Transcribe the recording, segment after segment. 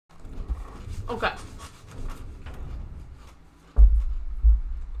Okay.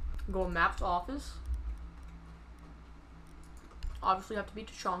 Go to Map's office. Obviously, have to be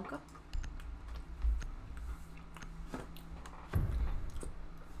Tachanka.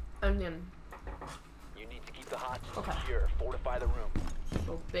 And then. You need to keep the hostage Okay. secure. Fortify the room.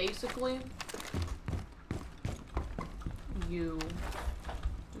 So basically, you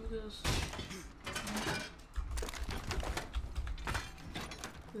do this.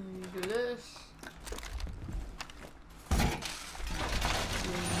 Then you do this. You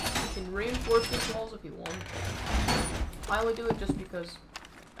can reinforce these walls if you want. I only do it just because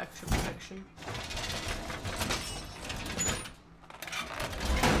extra protection.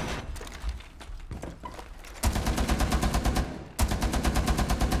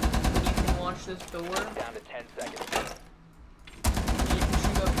 Then you can launch this door. Down to 10 seconds. You can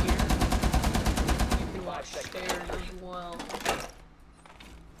shoot up here. You can watch 5 seconds. stairs as well.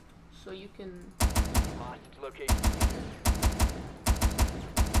 So you can. Hostage location.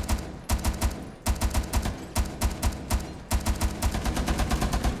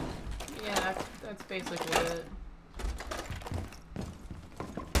 Yeah, that's basically it.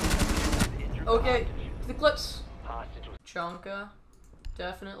 Okay, the clips. Hostage was Tachanka,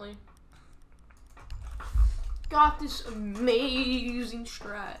 definitely. Got this amazing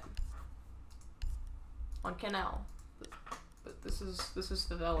strat on Canal, but this is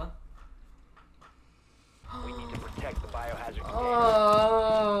Favela. We need to protect the biohazard container.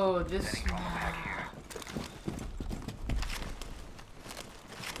 Oh, this.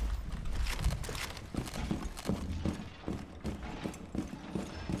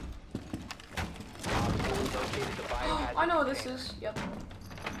 Located the biohazard I know what this container. is. Yep.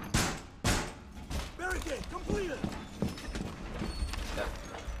 Barricade completed. Yep.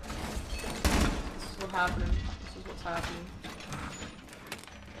 This is what's happening. This is what's happening.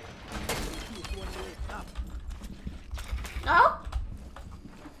 No?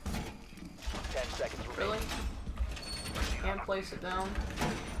 10 seconds Really? remaining. Can't place it down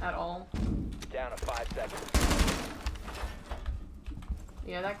at all. Down to 5 seconds.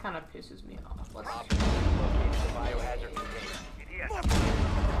 Yeah, that kind of pisses me off. Let's. Located the biohazard container.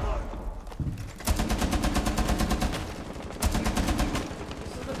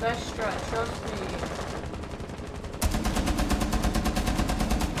 This is the best strat, trust me.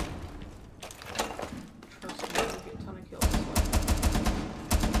 Trust me, you'll get a ton of kills.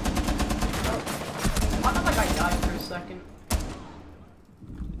 Oh. I thought like I died for a second.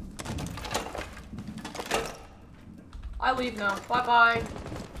 I leave now. Bye bye.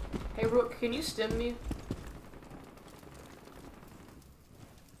 Hey Rook, can you stim me?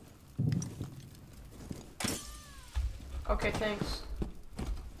 Okay, thanks.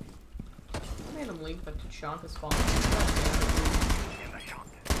 I made him leave, but Tachanka spawned.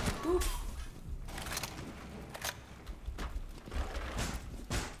 Oof.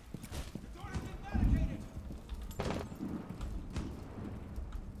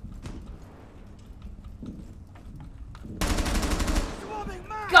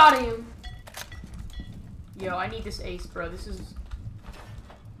 Got him! Yo, I need this ace, bro. This is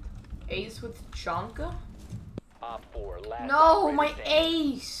ace with Tachanka? Op 4, last No, operator my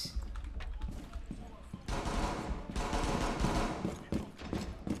standing. ace!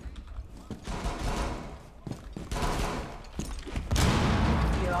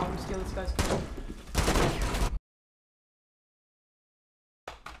 Yeah, I'm gonna steal this guy's kill.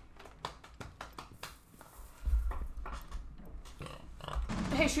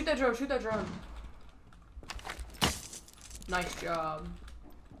 Hey, shoot that drone, shoot that drone. Nice job.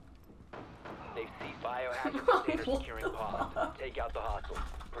 They see biohazard container securing pods. Take out the hostiles.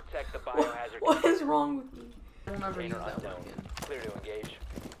 Protect the biohazard What is wrong with me? I will never use container that one unknown. again. Clear to engage.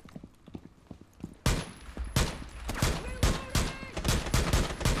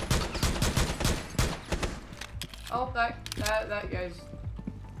 Oh,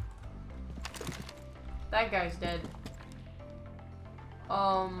 that guy's dead.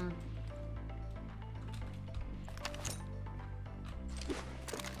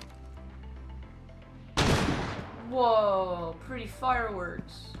 Whoa, pretty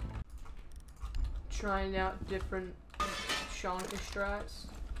fireworks. Trying out different Tachanka strats.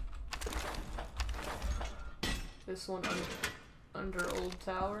 This one under Old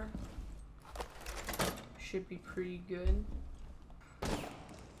Tower. Should be pretty good.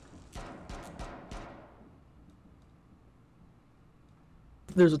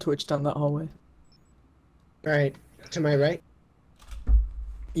 There's a Twitch down that hallway. Alright, to my right?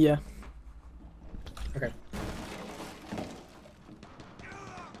 Yeah. Okay.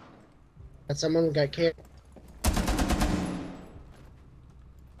 That someone got killed.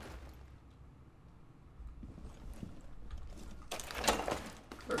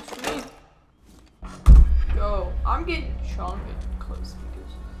 tachanka close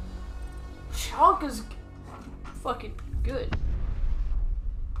because tachanka's fucking good.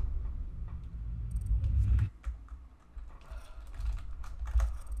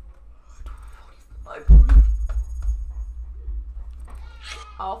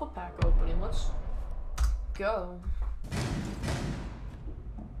 Alpha pack opening, let's go.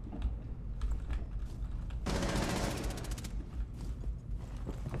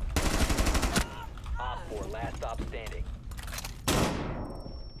 Op 4, last stop standing.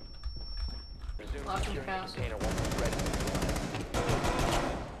 Resume Lock and securing the cast. container once it's ready.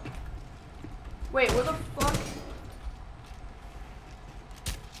 Wait, what the fuck?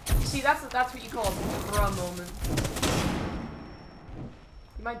 See, that's what you call a bruh moment.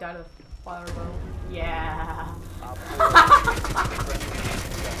 You might die to the fire, bro. Yeah. Op 4,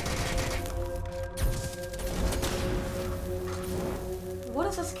 What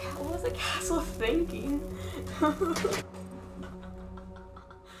is this? What is the castle thinking?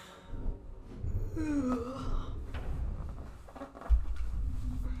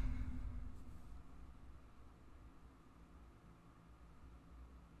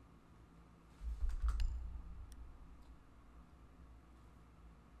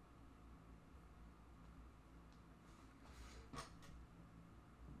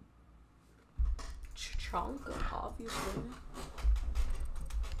 Tachanka, obviously.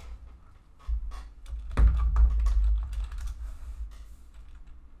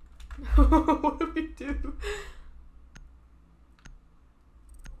 What do we do?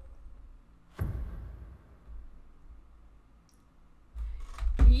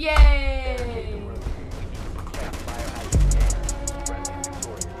 Yay!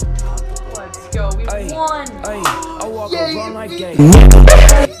 Let's go, we won! I walk Yay, around like gay.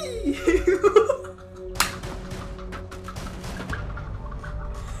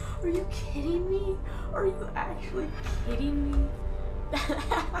 Are you kidding me? Are you actually kidding me?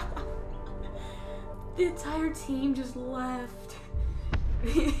 The entire team just left.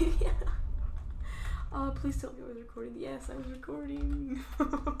 Oh, please tell me I was recording. Yes, I was recording.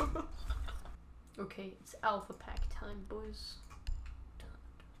 Okay, it's alpha pack time, boys.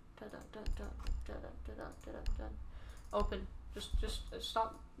 Open. Just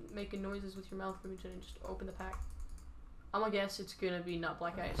stop making noises with your mouth for me to just open the pack. I'm gonna guess it's gonna be not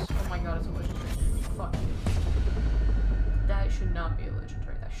black ice. Oh my god, it's a legendary. Fuck. That should not be a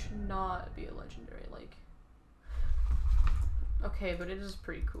legendary. That should not be a legendary. Like. Okay, but it is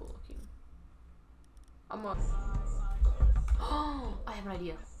pretty cool looking. I'm a. Oh, I have an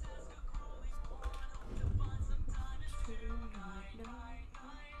idea.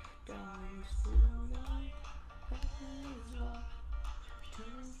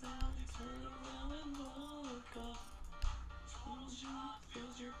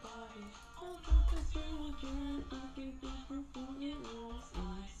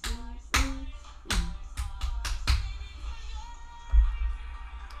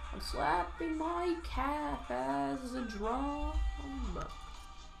 I'm slapping my calf as a drum.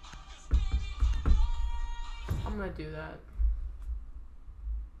 I'm gonna do that.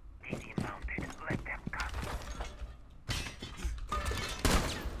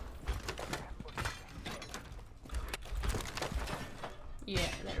 Yeah,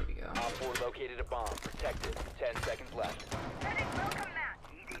 there we go. Op 4 located a bomb. Protect it. 10 seconds left.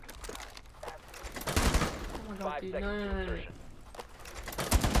 Oh my god, 5 dude. seconds No. to insertion.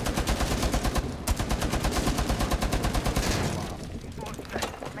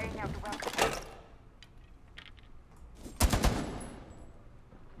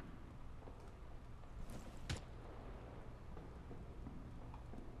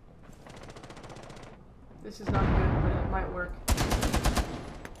 This is not good, but it might work.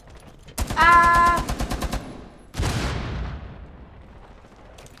 Ah!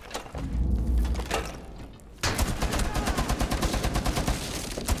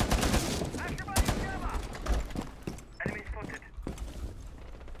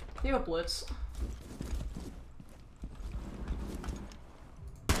 You have a blitz.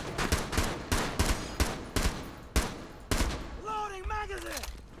 Loading magazine.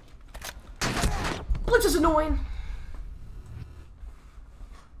 Blitz is annoying.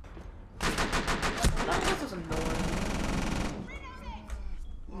 No, Blitz is annoying.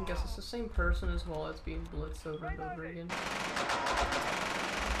 I guess it's the same person as well as being blitzed over and over again.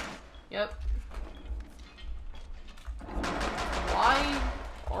 Yep. Why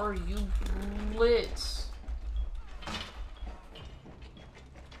are you blitz?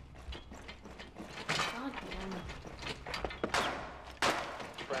 God damn it.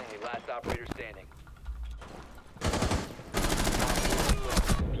 Friendly, last operator standing.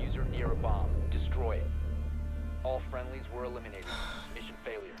 Diffuser near a bomb. Destroy it. All friendlies were eliminated. Mission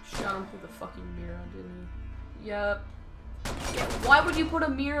failure. Shot him through the fucking mirror, didn't he? Yep. Yeah, why would you put a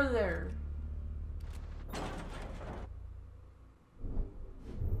mirror there?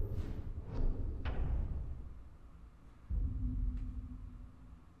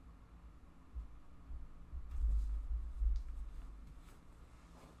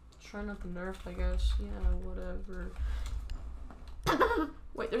 Try not to nerf, I guess. Yeah, whatever.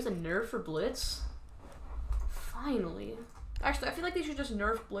 Wait, there's a nerf for Blitz? Finally. Actually, I feel like they should just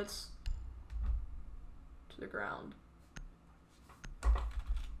nerf Blitz to the ground.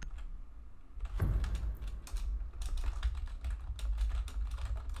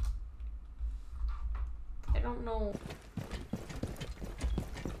 I don't know.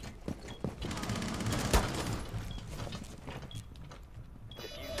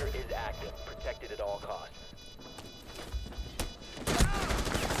 Diffuser is active. Protected at all costs.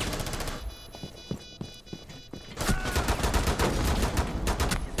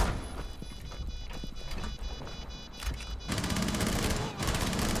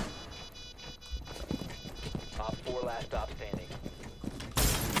 Op 4 last stop standing.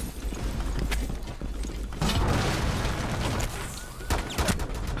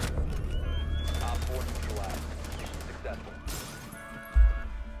 Op 4 neutralized. Mission successful.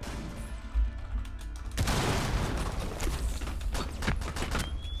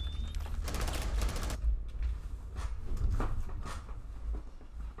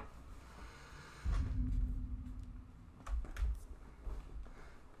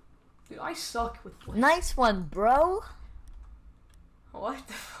 Dude, I suck with Blitz. Nice one, bro. What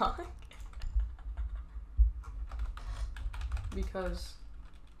the fuck? Because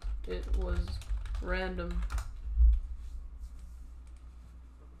it was random.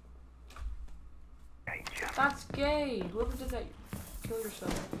 That's gay. Whoever did that, kill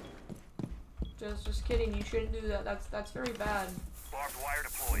yourself. Just kidding. You shouldn't do that. That's very bad. Barbed wire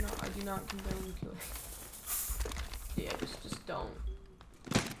deployed. No, I do not condone killing. Yeah, just don't.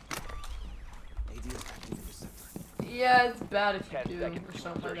 Yeah, it's bad if you 10 do, seconds or to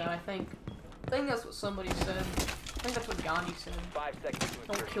something like that. insertion. I think that's what somebody said. I think that's what Gandhi said. 5 seconds to Don't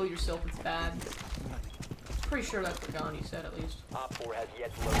insertion. kill yourself, it's bad. Pretty sure that's what Gandhi said, at least. Op 4 has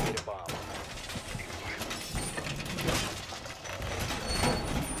yet to locate a bomb.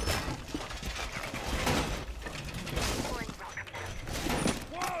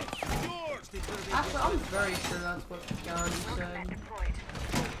 Actually, I'm very sure that's what Gandhi said.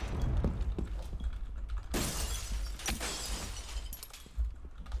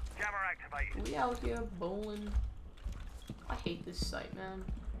 Jammer activated. We out here bowling. I hate this site, man.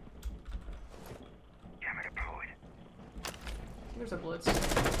 Jammer deployed. There's a blitz.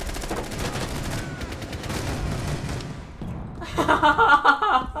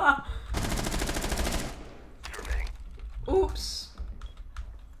 Surveying. Oops.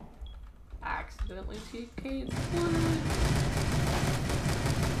 Accidentally TK'd one.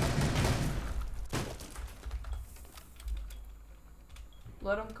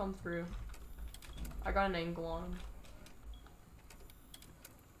 Let him come through. I got an angle on him.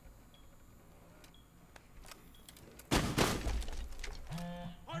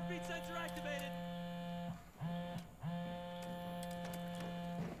 Heartbeat sensor activated.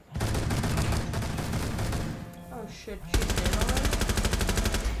 Oh shit, she's dead already?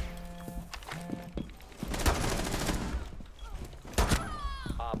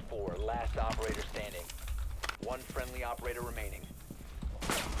 Op 4, last operator standing. One friendly operator remaining.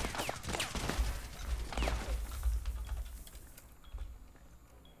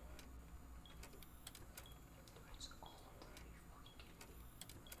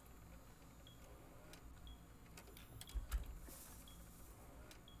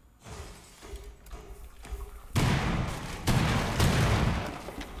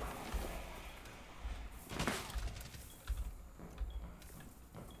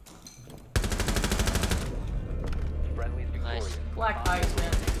 Friendly's victorious. Black ice,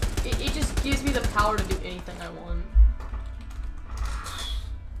 man. It just gives me the power to do anything I want.